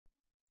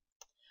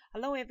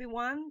Hello,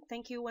 everyone.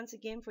 Thank you once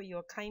again for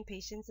your kind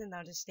patience and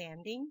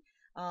understanding.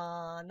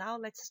 Now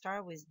let's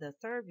start with the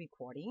third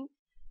recording.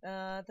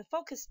 The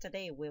focus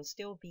today will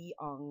still be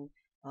on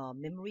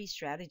memory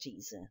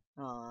strategies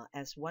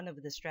as one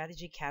of the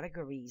strategy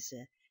categories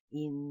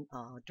in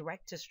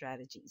director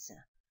strategies.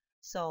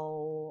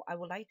 So I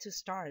would like to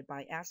start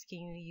by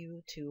asking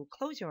you to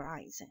close your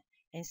eyes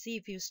and see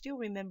if you still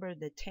remember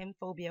the 10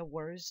 phobia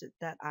words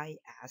that I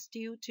asked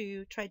you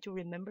to try to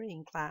remember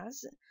in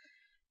class.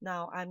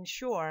 Now, I'm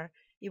sure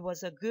it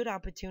was a good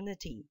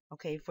opportunity,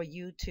 okay, for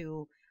you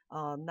to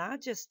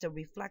not just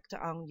reflect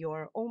on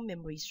your own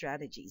memory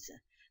strategies,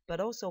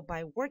 but also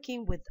by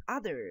working with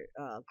other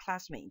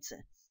classmates,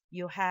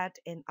 you had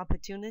an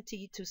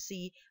opportunity to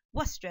see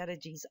what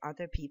strategies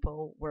other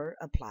people were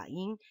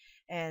applying.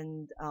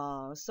 And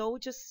so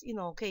just,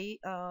 okay,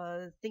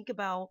 think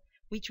about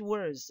which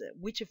words,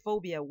 which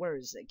phobia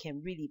words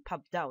can really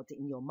pop out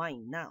in your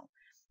mind now.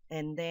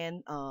 And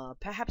then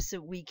perhaps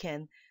we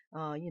can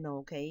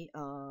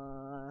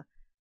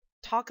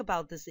talk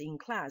about this in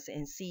class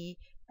and see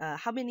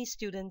how many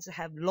students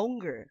have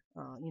longer,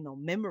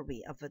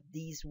 memory of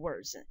these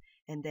words,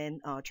 and then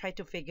try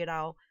to figure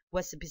out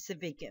what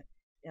specific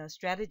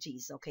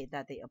strategies, okay,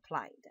 that they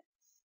applied.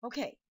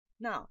 Okay,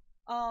 now,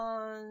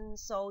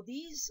 so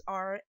these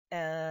are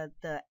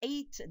the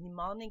 8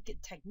 mnemonic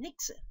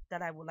techniques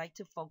that I would like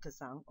to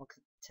focus on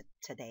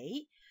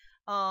today.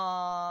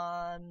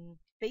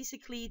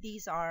 Basically,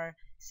 these are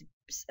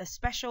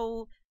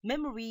special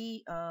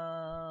memory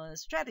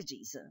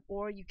strategies,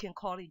 or you can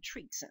call it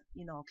tricks,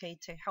 okay,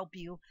 to help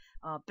you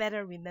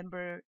better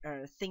remember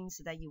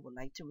things that you would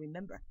like to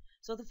remember.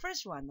 So the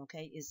first one,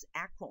 okay, is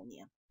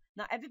acronym.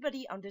 Now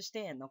everybody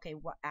understand, okay,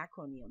 what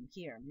acronym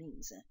here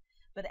means.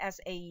 But as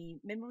a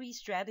memory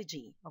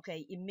strategy,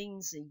 okay, it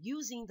means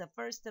using the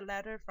first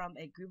letter from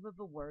a group of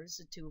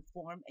words to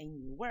form a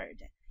new word.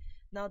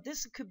 Now,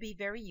 this could be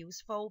very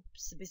useful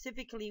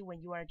specifically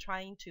when you are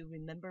trying to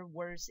remember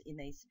words in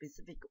a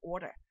specific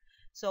order.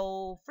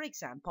 So, for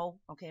example,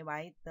 okay,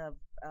 right, the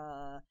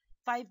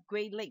 5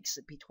 Great Lakes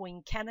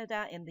between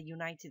Canada and the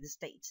United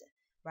States,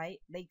 right?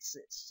 Lakes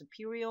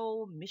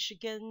Superior,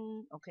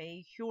 Michigan,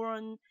 okay,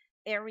 Huron,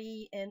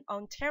 Erie, and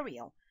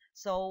Ontario.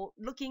 So,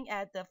 looking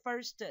at the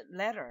first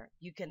letter,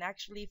 you can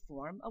actually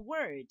form a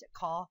word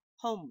called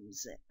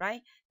homes,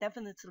 right?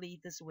 Definitely,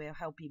 this will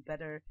help you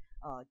better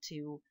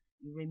to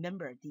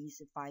remember these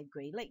 5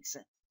 Great Lakes.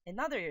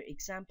 Another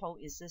example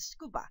is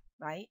scuba,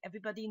 right?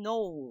 Everybody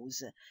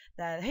knows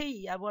that,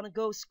 hey, I want to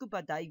go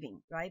scuba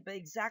diving, right? But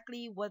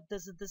exactly what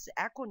does this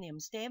acronym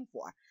stand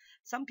for?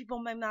 Some people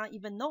might not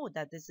even know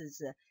that this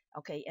is,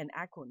 okay, an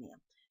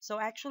acronym. So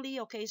actually,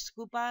 okay,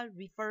 scuba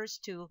refers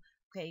to,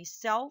 okay,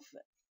 self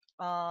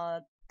uh,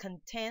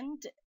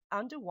 contained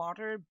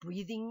underwater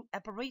breathing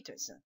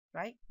apparatus,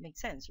 right?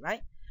 Makes sense,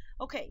 right?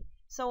 Okay,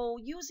 so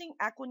using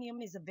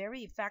acronym is a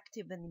very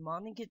effective and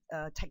mnemonic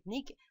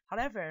technique.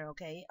 However,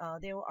 okay,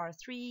 there are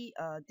 3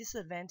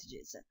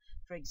 disadvantages.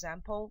 For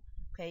example,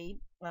 okay,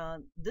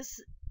 this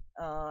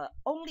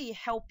only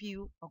help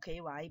you, okay,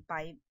 right,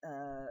 by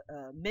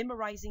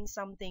memorizing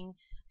something,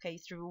 okay,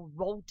 through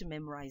rote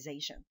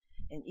memorization,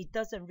 and it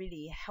doesn't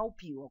really help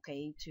you,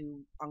 okay,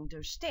 to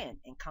understand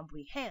and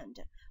comprehend,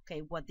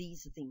 okay, what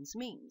these things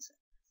means.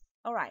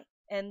 All right,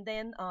 and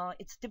then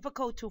it's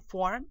difficult to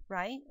form,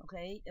 right?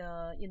 Okay,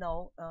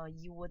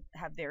 you would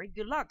have very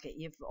good luck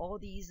if all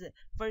these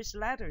first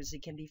letters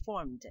can be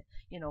formed,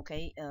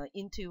 okay,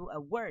 into a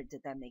word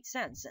that makes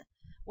sense.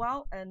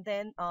 Well, and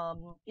then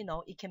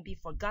it can be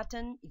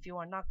forgotten if you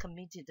are not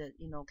committed,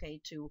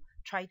 okay, to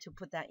try to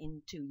put that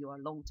into your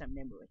long-term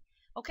memory.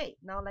 Okay,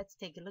 now let's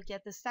take a look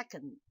at the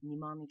second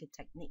mnemonic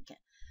technique.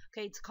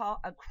 Okay, it's called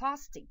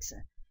acrostics.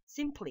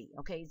 Simply,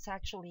 okay, it's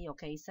actually,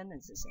 okay,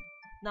 sentences.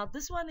 Now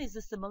this one is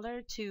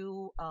similar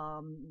to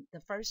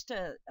the first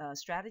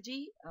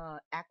strategy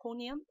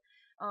acronym.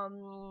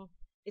 Um,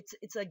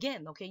 it's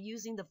again, okay,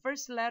 using the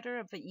first letter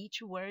of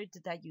each word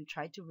that you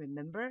try to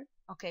remember.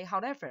 Okay,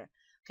 however,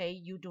 okay,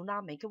 you do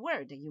not make a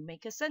word, you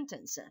make a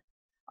sentence.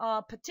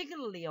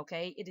 Particularly,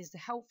 okay, it is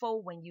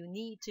helpful when you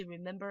need to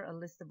remember a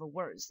list of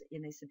words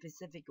in a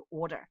specific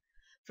order.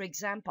 For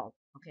example,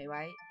 okay,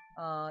 right?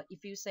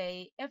 If you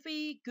say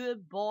every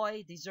good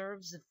boy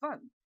deserves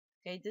fun,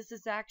 okay, this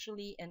is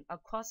actually an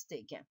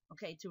acrostic,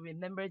 okay, to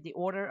remember the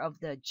order of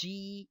the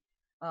G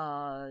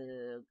uh,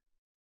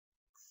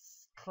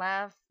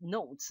 clef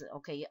notes,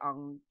 okay,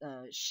 on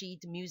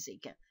sheet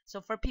music.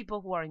 So for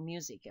people who are in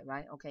music,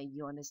 right, okay,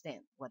 you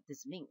understand what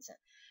this means.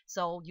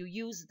 So you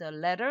use the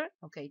letter,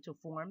 okay, to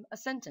form a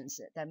sentence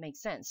that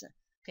makes sense,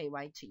 okay,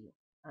 right, to you.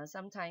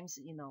 Sometimes,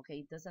 okay,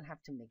 it doesn't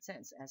have to make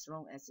sense as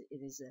long as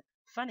it is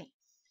funny.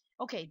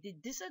 Okay, the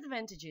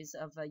disadvantages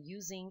of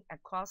using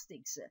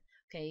acrostics,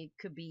 okay,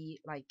 could be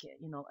like,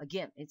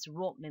 again, it's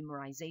rote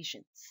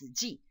memorization, 死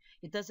记.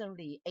 It doesn't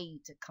really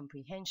aid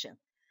comprehension.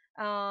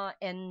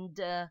 And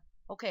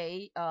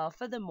okay,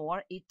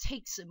 furthermore, it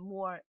takes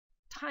more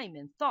time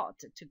and thought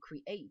to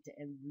create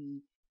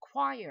and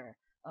require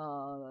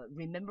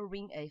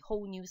remembering a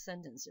whole new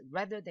sentence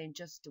rather than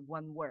just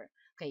one word.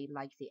 okay,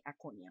 like the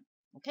acronym,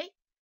 okay?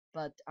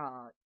 But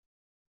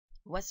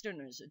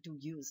Westerners do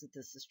use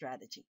this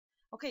strategy.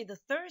 Okay, the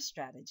third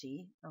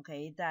strategy,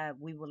 okay, that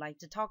we would like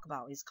to talk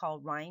about is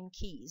called rhyme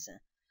keys.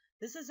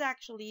 This is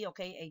actually,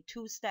 okay, a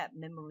two-step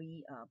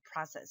memory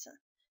process.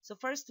 So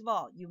first of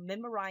all, you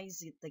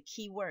memorize the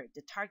keyword,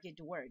 the target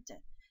word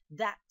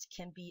that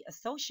can be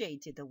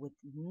associated with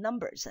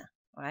numbers,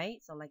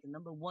 right? So like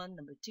number one,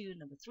 number two,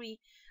 number three.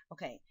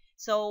 Okay,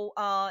 so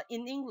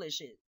in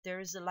English,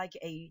 there's like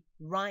a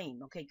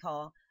rhyme, okay,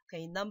 called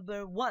okay,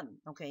 number one,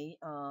 okay,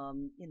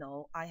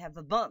 I have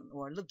a bun,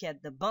 or look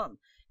at the bun.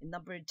 And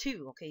number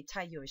two, okay,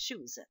 tie your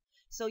shoes.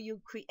 So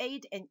you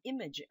create an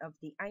image of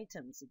the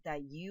items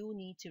that you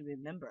need to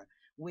remember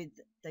with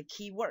the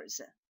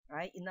keywords,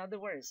 right? In other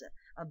words,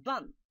 a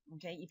bun,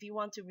 okay, if you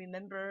want to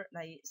remember,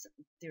 like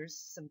there's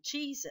some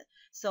cheese,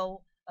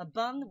 so a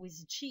bun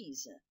with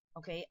cheese,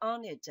 okay,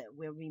 on it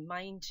will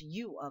remind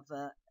you of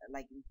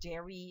like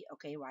dairy,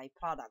 okay, right,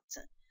 products.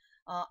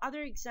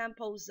 Other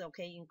examples,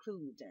 okay,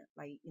 include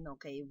like,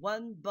 okay,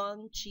 one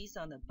bun, cheese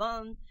on a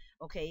bun.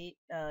 Okay,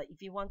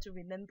 if you want to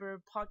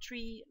remember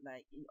poultry,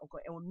 like,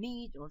 okay, or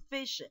meat or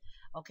fish,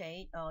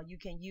 okay, you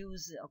can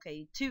use,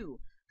 okay, two,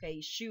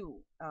 okay, shoe,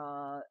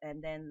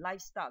 and then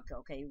livestock,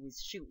 okay, with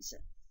shoes.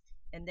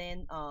 And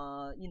then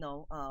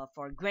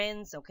for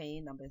grains, okay,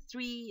 number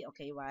three,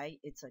 okay, right,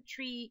 it's a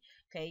tree,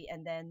 okay,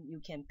 and then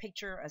you can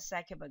picture a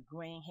sack of a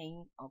grain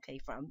hanging, okay,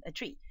 from a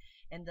tree.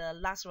 And the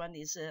last one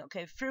is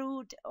okay,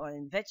 fruit or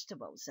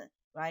vegetables,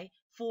 right?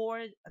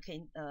 Four, okay,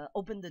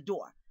 open the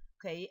door,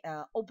 okay,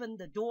 open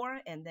the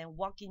door and then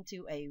walk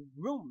into a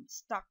room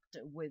stocked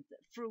with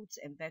fruits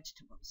and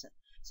vegetables.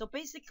 So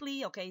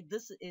basically, okay,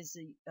 this is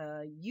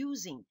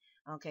using,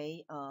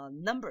 okay,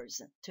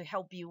 numbers to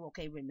help you,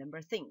 okay,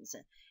 remember things.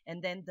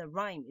 And then the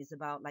rhyme is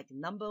about like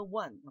number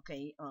one,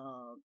 okay,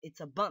 it's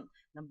a bun.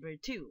 Number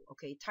two,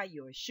 okay, tie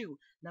your shoe.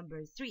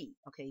 Number three,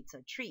 okay, it's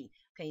a tree.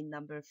 Okay,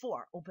 number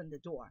four, open the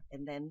door.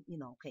 And then,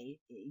 okay,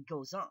 it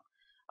goes on.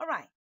 All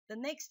right. The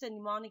next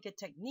mnemonic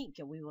technique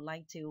we would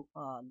like to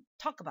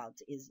talk about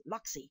is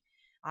Luxy.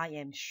 I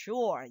am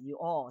sure you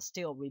all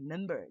still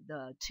remember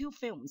the two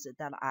films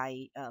that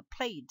I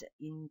played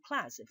in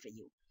class for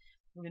you.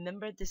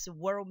 Remember this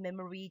world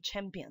memory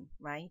champion,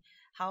 right?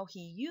 How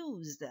he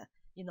used,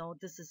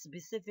 this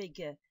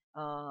specific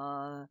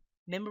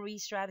memory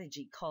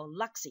strategy called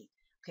Luxy,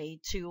 okay,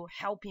 to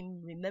help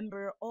him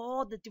remember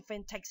all the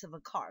different types of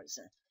cars.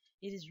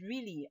 It is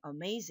really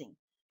amazing.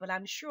 But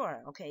I'm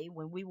sure, okay,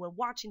 when we were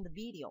watching the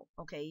video,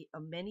 okay,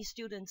 many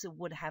students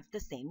would have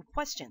the same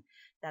question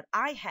that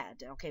I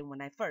had, okay,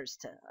 when I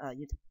first,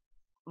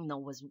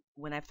 was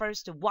when I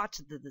first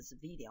watched this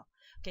video.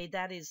 Okay,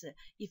 that is,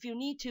 if you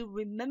need to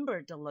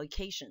remember the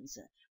locations,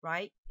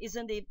 right?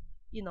 Isn't it,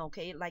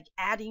 okay, like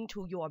adding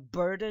to your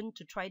burden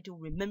to try to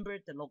remember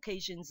the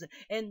locations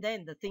and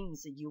then the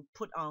things you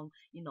put on,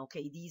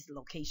 okay, these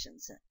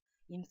locations.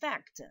 In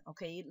fact,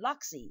 okay,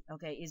 Luxy,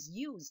 okay, is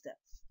used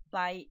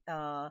by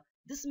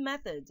this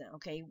method,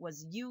 okay,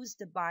 was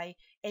used by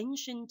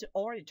ancient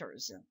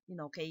orators,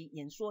 okay,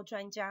 演说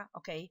专家,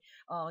 okay,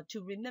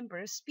 to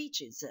remember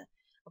speeches.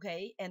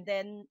 Okay, and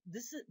then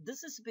this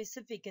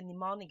specific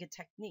mnemonic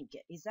technique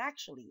is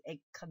actually a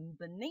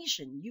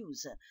combination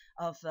use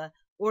of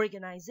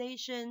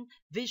organization,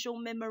 visual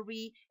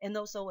memory, and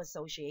also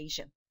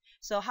association.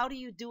 So how do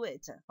you do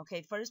it?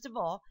 Okay, first of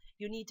all,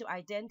 you need to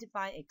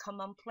identify a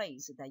common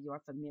place that you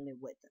are familiar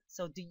with.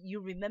 So do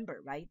you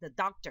remember, right? The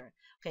doctor,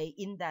 okay,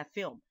 in that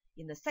film,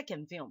 in the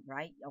second film,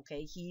 right?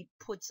 Okay, he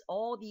puts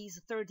all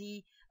these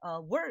 30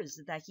 words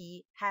that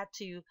he had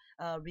to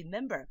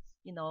remember,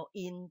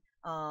 in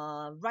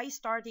right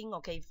starting,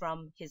 okay,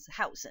 from his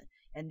house,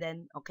 and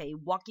then, okay,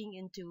 walking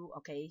into,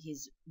 okay,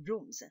 his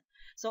rooms.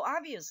 So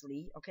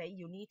obviously, okay,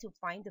 you need to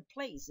find the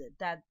place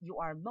that you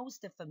are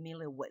most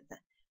familiar with,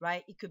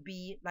 right? It could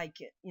be like,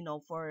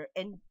 for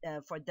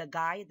the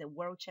guy, the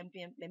world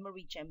champion,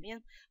 memory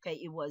champion, okay,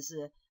 it was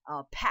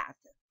path.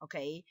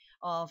 Okay,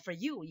 for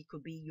you, it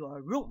could be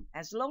your room.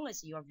 As long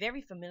as you are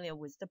very familiar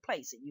with the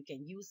place, you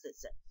can use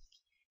this.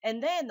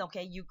 And then,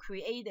 okay, you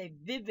create a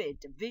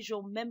vivid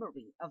visual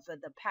memory of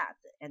the path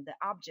and the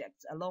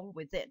objects along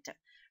with it,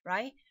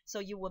 right? So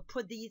you will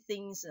put these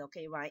things,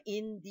 okay, right,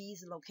 in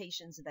these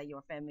locations that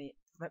you're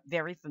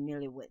very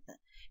familiar with.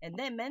 And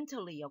then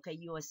mentally, okay,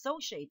 you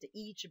associate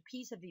each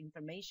piece of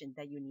information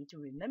that you need to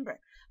remember,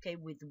 okay,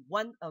 with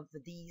one of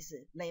these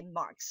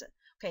landmarks.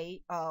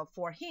 Okay,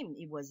 for him,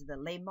 it was the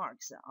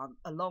landmarks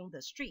along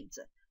the streets,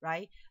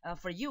 right?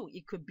 For you,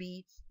 it could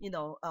be,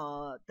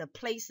 the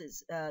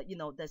places,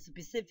 the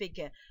specific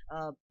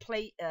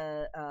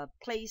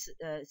place,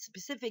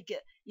 specific,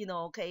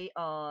 okay,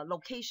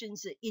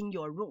 locations in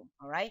your room.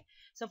 All right.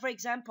 So, for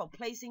example,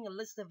 placing a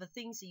list of the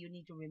things you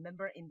need to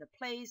remember in the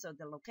place or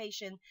the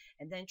location,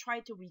 and then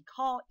try to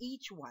recall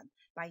each one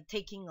by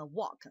taking a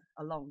walk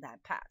along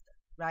that path.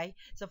 right?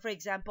 So for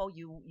example,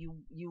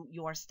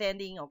 you are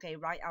standing, okay,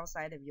 right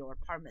outside of your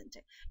apartment.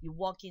 You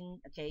walk in,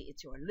 okay,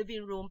 it's your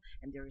living room,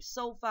 and there is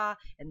sofa,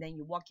 and then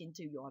you walk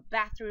into your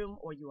bathroom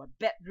or your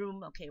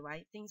bedroom, okay,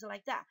 right? Things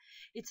like that.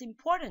 It's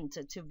important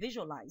to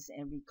visualize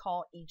and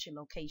recall each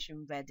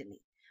location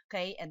readily.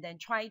 Okay, and then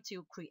try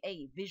to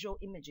create visual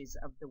images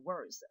of the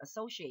words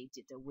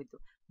associated with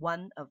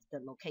one of the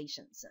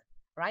locations,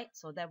 right?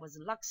 So that was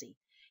Luxy.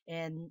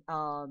 And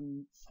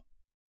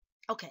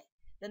okay,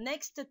 the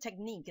next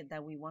technique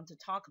that we want to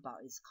talk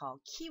about is called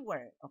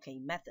keyword, okay,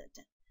 method.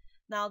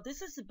 Now,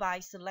 this is by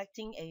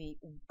selecting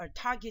a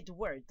target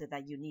word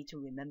that you need to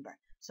remember.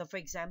 So, for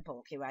example,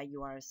 okay, right,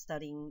 you are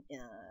studying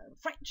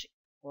French,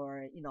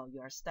 or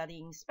you are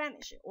studying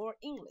Spanish or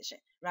English,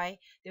 right?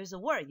 There's a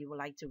word you would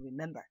like to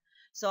remember.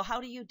 So, how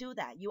do you do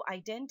that? You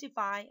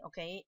identify,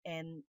 okay,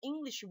 an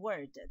English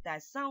word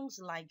that sounds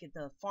like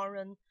the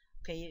foreign,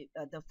 okay,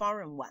 the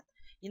foreign one.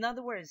 In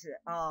other words,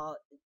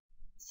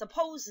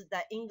 suppose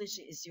that English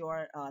is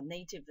your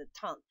native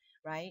tongue,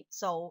 right?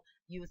 So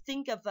you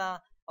think of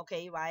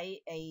okay, right,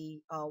 a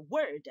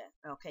word,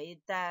 okay,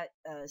 that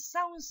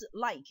sounds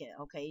like,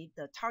 okay,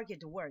 the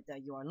target word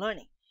that you are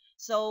learning.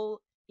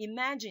 So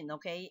imagine,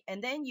 okay,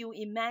 and then you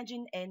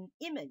imagine an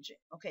image,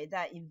 okay,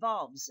 that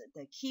involves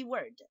the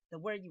keyword, the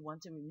word you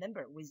want to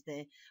remember, with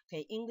the,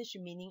 okay, English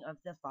meaning of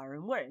the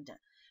foreign word.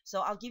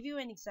 So I'll give you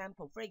an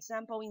example. For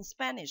example, in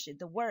Spanish,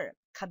 the word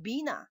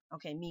cabina,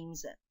 okay,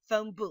 means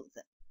phone booth,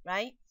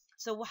 right?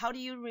 So how do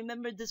you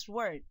remember this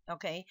word?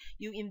 Okay,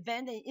 you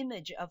invent an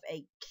image of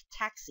a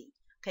taxi,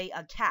 okay,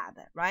 a cab,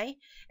 right?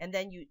 And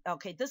then you,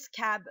 okay, this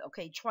cab,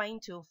 okay, trying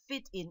to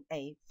fit in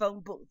a phone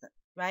booth,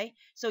 right?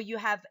 So you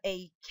have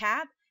a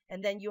cab,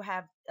 and then you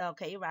have,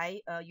 okay,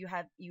 right, you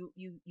have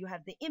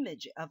the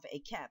image of a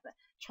cab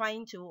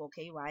trying to,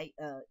 okay, right,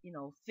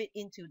 fit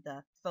into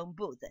the phone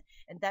booth,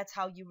 and that's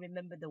how you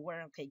remember the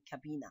word, okay,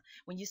 cabina.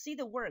 When you see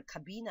the word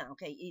cabina,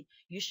 okay,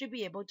 you should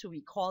be able to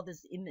recall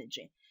this image,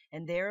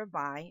 and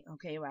thereby,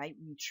 okay, right,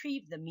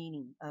 retrieve the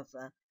meaning of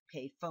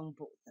okay, phone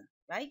booth,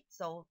 right?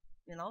 So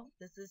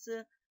this is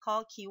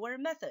called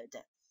keyword method.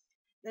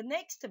 The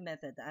next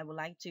method I would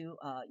like to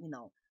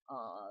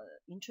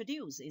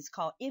introduce is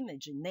called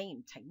image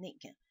name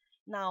technique.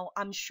 Now,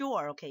 I'm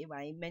sure, okay,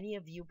 right, many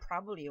of you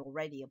probably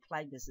already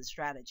applied this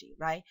strategy,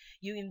 right?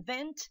 You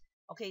invent,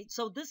 okay,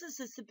 so this is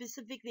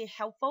specifically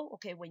helpful,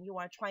 okay, when you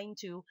are trying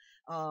to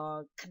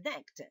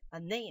connect a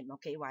name,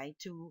 okay, right,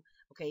 to,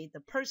 okay,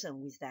 the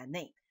person with that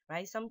name,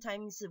 right?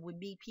 Sometimes we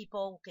meet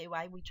people, okay,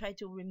 right, we try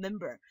to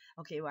remember,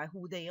 okay, right,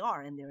 who they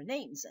are and their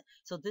names.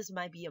 So this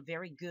might be a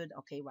very good,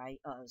 okay, right,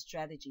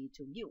 strategy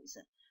to use.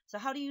 So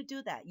how do you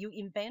do that? You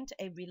invent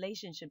a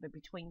relationship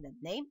between the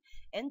name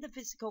and the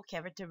physical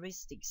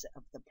characteristics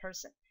of the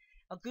person.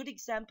 A good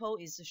example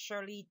is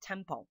Shirley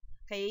Temple.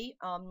 Okay,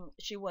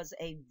 she was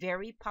a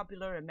very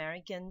popular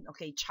American,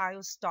 okay,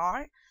 child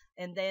star,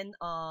 and then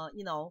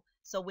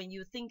so when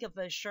you think of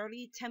a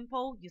Shirley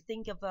Temple, you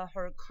think of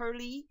her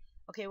curly,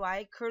 okay,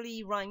 right?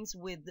 Curly rhymes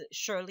with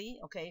Shirley,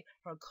 okay,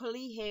 her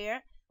curly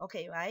hair,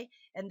 okay, right?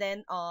 And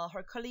then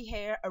her curly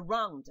hair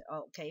around,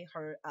 okay,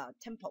 her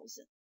temples,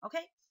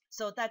 okay.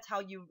 So that's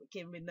how you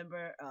can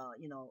remember,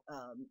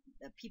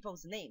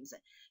 people's names.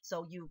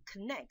 So you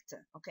connect,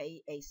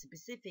 okay, a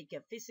specific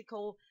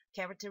physical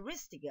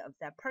characteristic of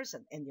that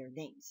person and their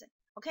names.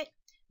 Okay.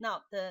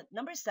 Now the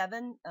number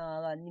 7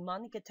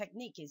 mnemonic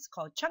technique is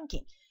called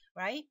chunking,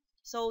 right?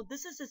 So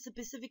this is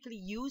specifically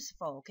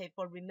useful, okay,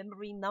 for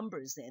remembering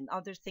numbers and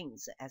other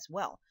things as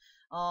well.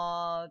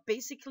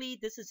 Basically,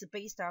 this is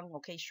based on,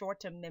 okay,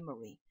 short-term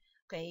memory,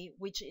 okay,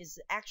 which is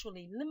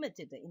actually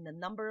limited in the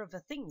number of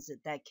things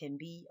that can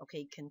be,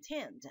 okay,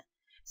 contained.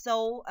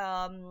 So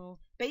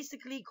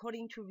basically,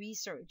 according to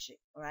research,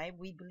 right,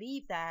 we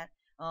believe that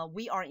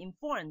we are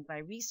informed by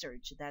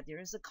research that there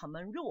is a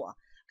common rule,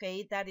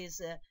 okay, that is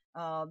a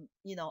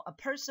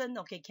person,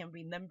 okay, can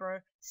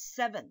remember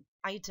 7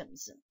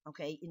 items,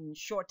 okay, in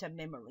short-term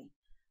memory,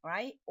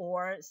 right?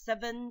 Or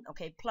 7,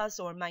 okay, plus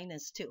or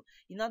minus 2.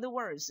 In other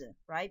words,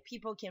 right,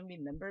 people can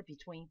remember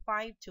between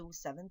 5 to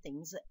 7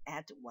 things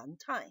at one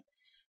time.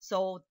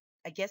 So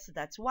I guess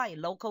that's why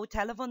local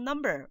telephone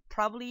number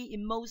probably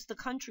in most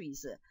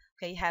countries,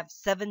 okay, have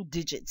 7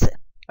 digits,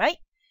 right?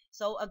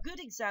 So a good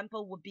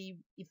example would be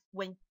if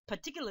when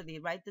particularly,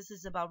 right, this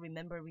is about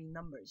remembering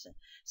numbers.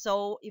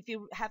 So if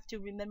you have to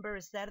remember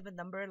a set of a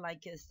number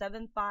like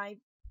 75,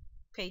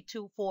 okay,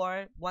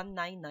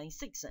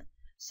 241996.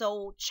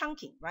 So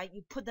chunking, right?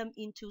 You put them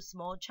into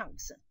small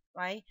chunks,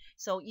 right?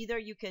 So either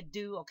you could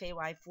do, okay,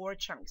 right, 4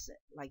 chunks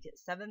like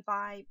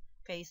 75,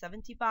 okay,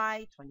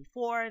 75,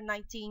 24,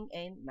 19,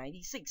 and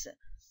 96.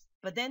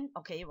 But then,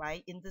 okay,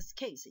 right, in this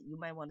case, you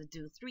might want to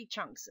do 3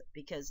 chunks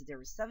because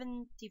there is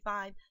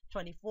 75,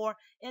 24,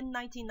 and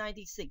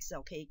 1996,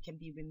 okay, can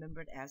be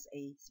remembered as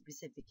a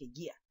specific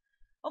year.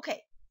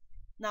 Okay,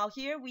 now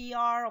here we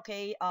are,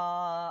 okay,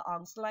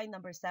 on slide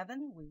number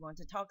 7. We want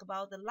to talk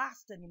about the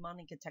last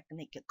mnemonic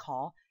technique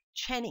called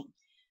chaining.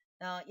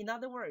 In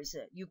other words,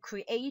 you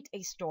create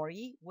a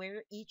story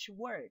where each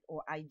word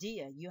or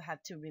idea you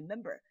have to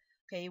remember,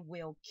 okay,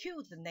 will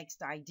cue the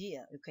next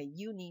idea. Okay,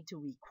 you need to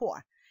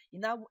record.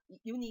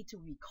 You need to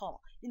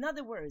recall. In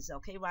other words,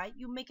 okay, right?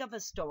 You make up a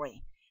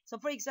story. So,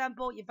 for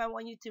example, if I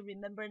want you to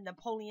remember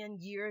Napoleon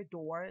year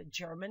door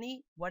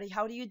Germany,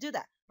 how do you do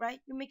that, right?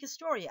 You make a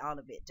story out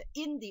of it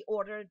in the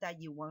order that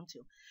you want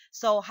to.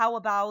 So, how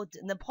about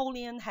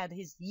Napoleon had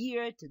his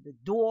ear to the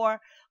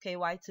door, okay,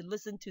 right, to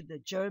listen to the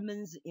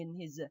Germans in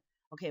his,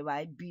 okay,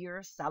 right,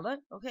 beer cellar,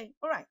 okay,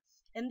 all right,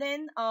 and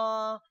then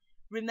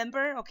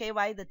remember, okay,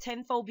 right, the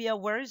 10 phobia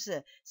words.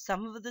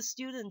 Some of the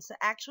students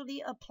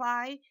actually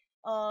apply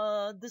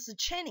this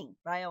chaining,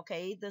 right?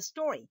 Okay, the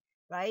story,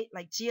 right?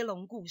 Like 接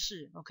龙故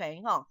事, okay,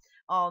 huh?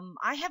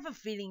 I have a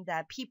feeling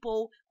that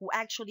people who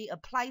actually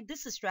apply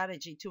this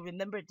strategy to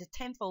remember the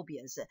 10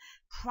 phobias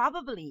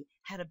probably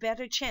had a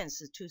better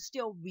chance to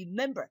still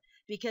remember,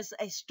 because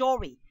a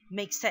story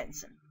makes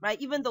sense,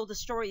 right? Even though the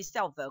story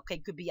itself, okay,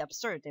 could be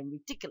absurd and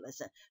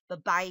ridiculous,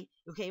 but by,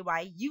 okay,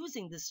 right,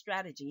 using this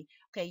strategy,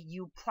 okay,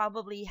 you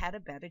probably had a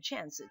better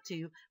chance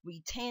to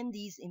retain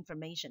these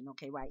information,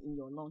 okay, right, in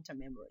your long-term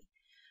memory.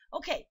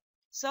 Okay,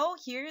 so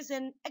here's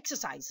an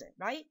exercise,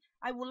 right?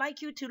 I would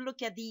like you to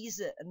look at these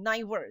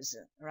 9 words,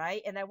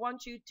 right? And I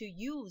want you to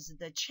use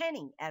the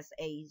chaining as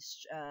a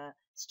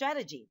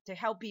strategy to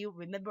help you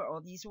remember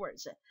all these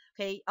words.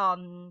 Okay,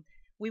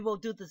 we will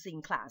do this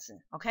in class.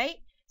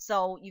 Okay,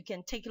 so you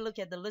can take a look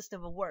at the list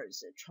of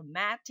words: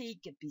 traumatic,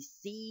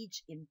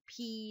 besiege,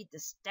 impede,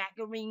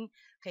 staggering,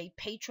 okay,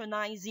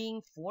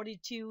 patronizing,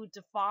 fortitude,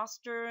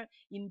 foster,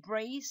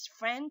 embrace,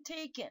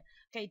 frantic,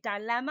 okay,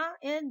 dilemma,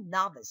 and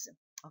novice.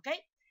 Okay,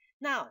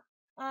 now,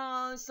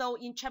 so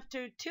in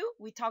chapter 2,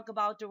 we talk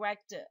about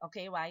direct,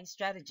 okay, right,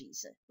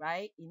 strategies,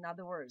 right? In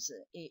other words,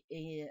 it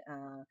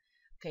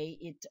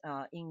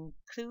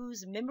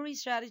includes memory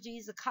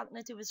strategies,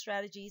 cognitive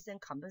strategies, and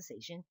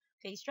compensation,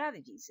 okay,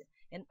 strategies.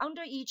 And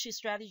under each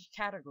strategy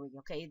category,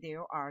 okay,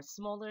 there are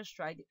smaller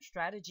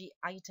strategy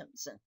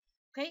items,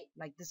 okay,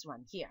 like this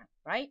one here,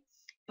 right?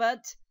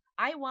 But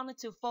I wanted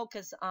to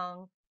focus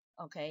on,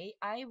 okay,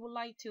 I would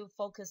like to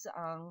focus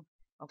on,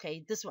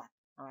 okay, this one.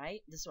 All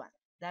right, this one,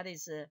 that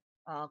is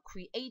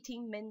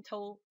creating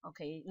mental,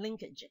 okay,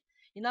 linkage.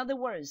 In other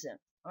words,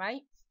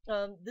 right,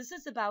 this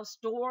is about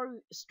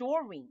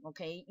storing,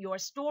 okay, your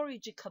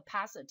storage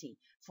capacity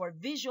for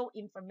visual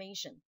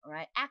information, all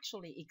right,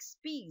 actually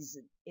exceeds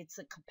its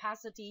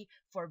capacity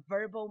for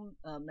verbal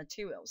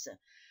materials.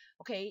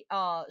 Okay,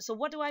 so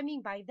what do I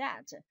mean by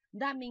that?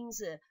 That means,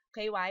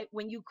 okay, right,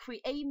 when you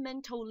create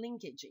mental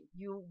linkage,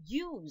 you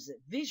use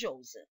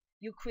visuals,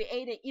 you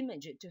create an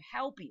image to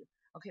help you,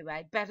 okay,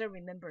 right, better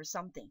remember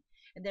something.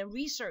 And then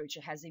research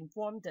has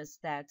informed us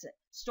that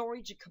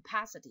storage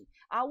capacity,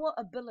 our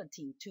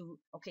ability to,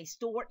 okay,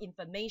 store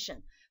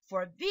information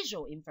for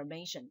visual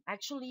information,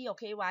 actually,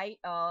 okay, right,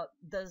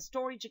 the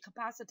storage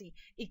capacity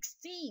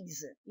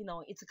exceeds,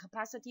 its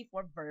capacity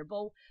for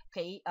verbal,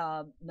 okay,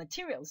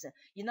 materials.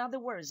 In other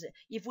words,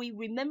 if we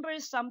remember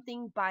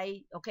something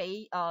by,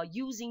 okay,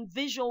 using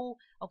visual,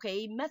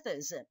 okay,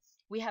 methods,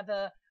 we have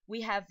a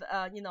we have,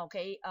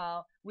 okay,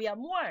 we are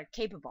more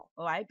capable,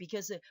 all right,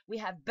 because we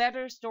have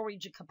better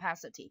storage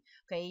capacity,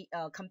 okay,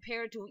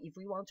 compared to if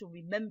we want to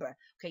remember,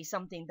 okay,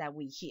 something that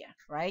we hear,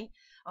 right?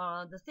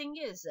 The thing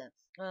is,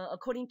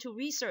 according to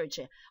research,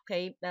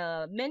 okay,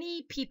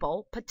 many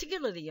people,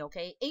 particularly,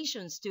 okay,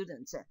 Asian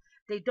students,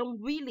 they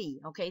don't really,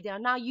 okay, they are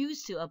not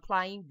used to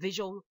applying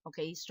visual,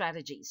 okay,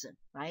 strategies,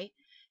 right?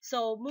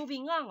 So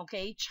moving on,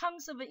 okay,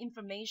 chunks of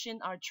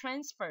information are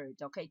transferred,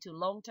 okay, to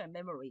long-term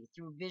memory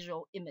through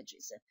visual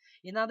images.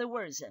 In other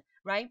words,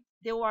 right,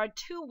 there are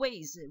 2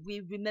 ways we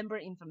remember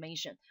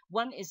information.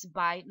 One is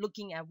by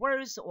looking at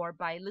words or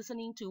by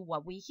listening to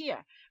what we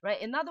hear,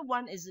 right? Another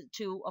one is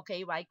to,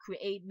 okay, right,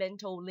 create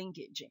mental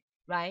linkage,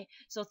 right?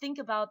 So think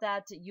about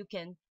that. You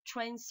can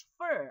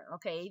transfer,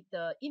 okay,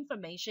 the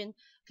information,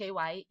 okay,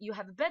 right? You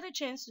have a better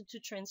chance to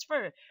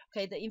transfer,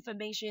 okay, the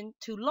information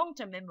to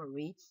long-term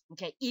memory,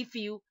 okay, if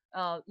you,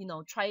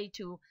 try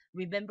to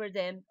remember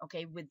them,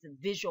 okay, with the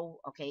visual,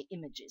 okay,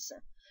 images.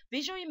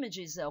 Visual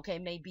images, okay,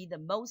 may be the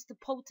most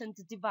potent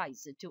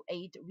device to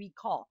aid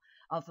recall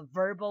of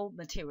verbal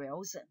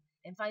materials.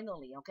 And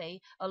finally,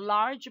 okay, a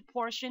large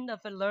portion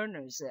of the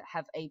learners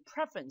have a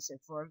preference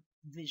for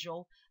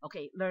visual,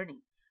 okay,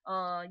 learning.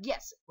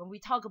 Yes, when we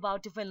talk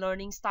about different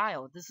learning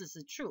style, this is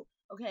true.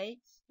 Okay.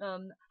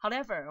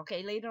 However,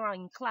 okay, later on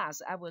in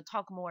class, I will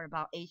talk more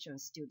about Asian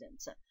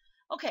students.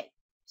 Okay.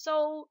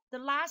 So the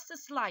last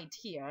slide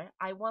here,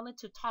 I wanted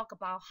to talk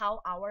about how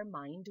our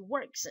mind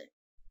works.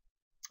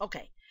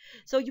 Okay.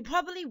 So you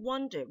probably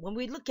wonder when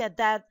we look at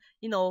that,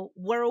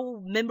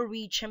 world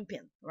memory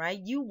champion, right?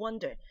 You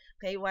wonder,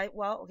 okay, right?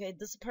 Well, okay,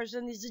 this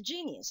person is a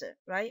genius,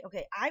 right?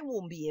 Okay, I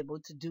won't be able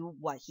to do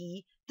what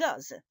he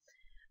does.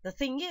 The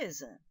thing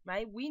is,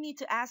 right, we need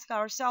to ask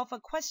ourselves a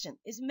question.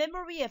 Is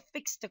memory a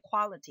fixed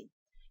quality?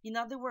 In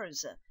other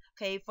words,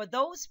 okay, for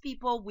those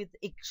people with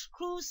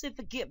exclusive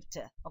gift,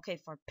 okay,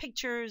 for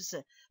pictures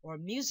or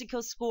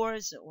musical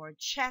scores or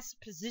chess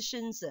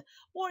positions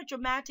or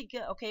dramatic,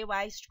 okay,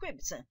 right,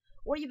 scripts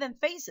or even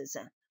faces,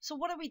 So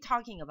what are we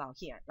talking about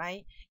here,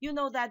 right? You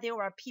know that there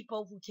are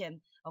people who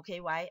can, okay,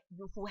 right,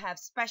 who have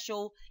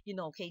special,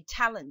 okay,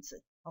 talents,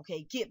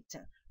 okay, gift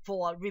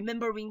for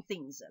remembering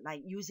things,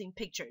 like using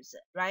pictures,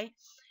 right?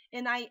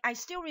 And I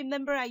still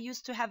remember I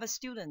used to have a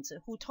student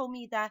who told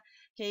me that,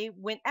 okay,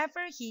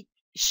 whenever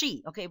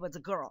she, okay, was a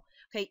girl,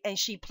 okay, and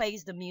she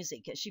plays the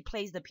music, she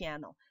plays the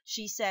piano.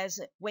 She says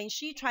when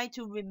she tried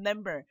to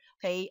remember,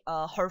 okay,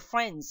 her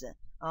friends'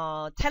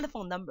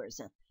 telephone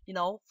numbers,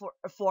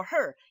 for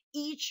her,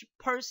 each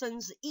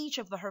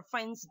of her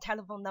friends'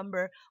 telephone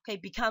number, okay,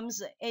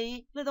 becomes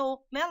a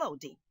little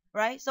melody,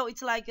 right? So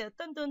it's like a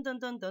dun dun dun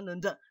dun dun dun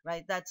dun,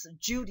 right? That's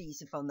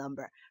Judy's phone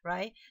number,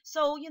 right?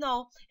 So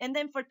and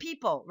then for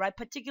people, right,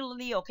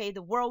 particularly, okay,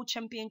 the world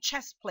champion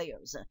chess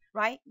players,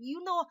 right?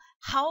 You know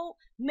how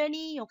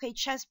many, okay,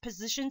 chess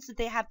positions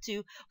they have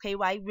to, okay,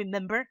 right,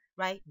 remember,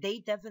 right? They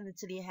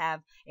definitely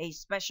have a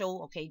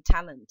special, okay,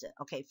 talent,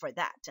 okay, for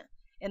that.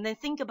 And then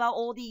think about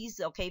all these,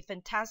 okay,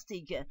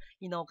 fantastic,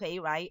 okay,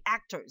 right,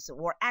 actors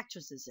or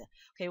actresses,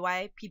 okay,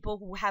 right, people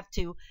who have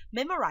to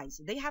memorize.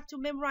 They have to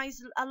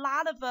memorize a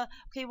lot of,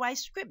 okay, right,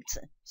 scripts.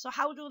 So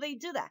how do they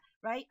do that,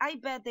 right? I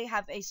bet they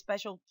have a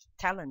special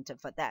talent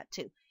for that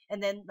too.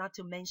 And then not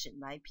to mention,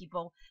 right,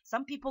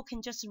 some people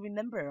can just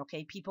remember,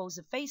 okay, people's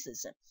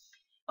faces.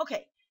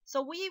 Okay,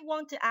 so we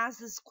want to ask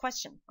this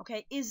question,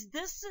 okay, is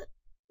this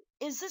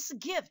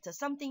gift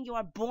something you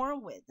are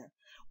born with,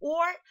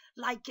 or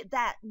like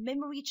that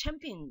memory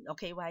champion,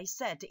 okay, what I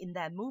said in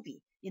that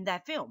movie, in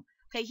that film,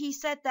 okay, he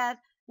said that,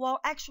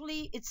 well,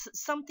 actually it's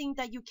something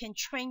that you can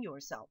train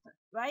yourself,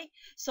 right?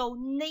 So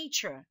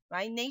nature,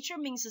 right, nature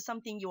means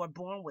something you are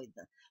born with.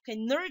 Okay,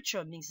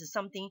 nurture means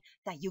something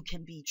that you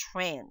can be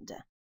trained,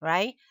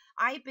 right?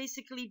 I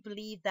basically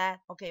believe that,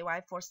 okay,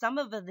 right, for some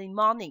of the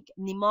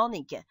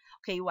mnemonic,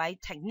 okay,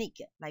 right,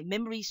 technique, like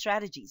memory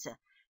strategies,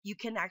 you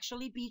can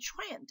actually be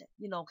trained,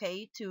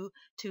 okay, to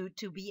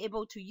be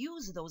able to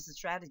use those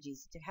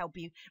strategies to help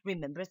you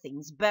remember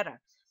things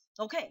better.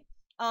 Okay.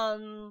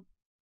 um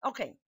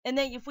okay, and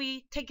then if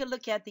we take a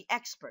look at the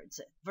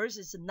experts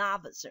versus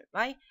novice,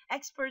 right?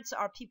 Experts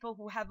are people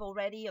who have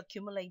already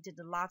accumulated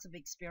lots of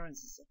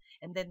experiences,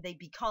 and then they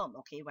become,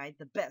 okay, right,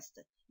 the best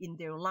in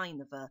their line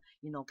of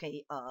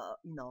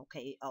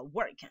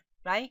work,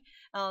 right?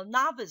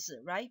 Novice,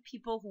 right?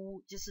 People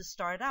who just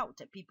start out,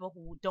 people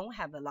who don't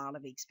have a lot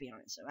of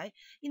experience, right?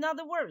 In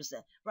other words,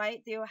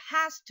 right, there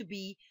has to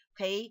be,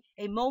 okay,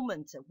 a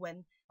moment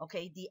when,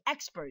 okay, the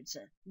experts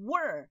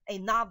were a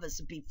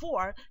novice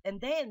before, and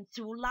then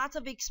through lots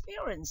of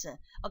experience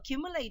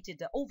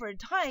accumulated over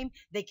time,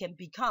 they can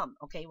become,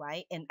 okay,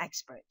 right, an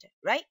expert,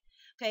 right?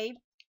 Okay.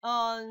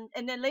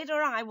 And then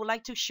later on, I would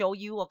like to show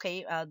you,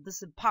 okay,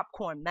 this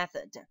popcorn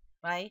method,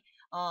 right?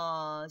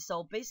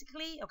 So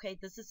basically, okay,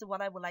 this is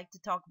what I would like to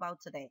talk about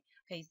today.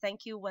 Okay,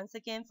 thank you once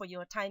again for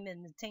your time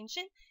and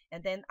attention,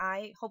 and then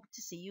I hope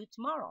to see you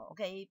tomorrow.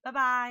 Okay, bye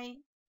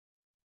bye.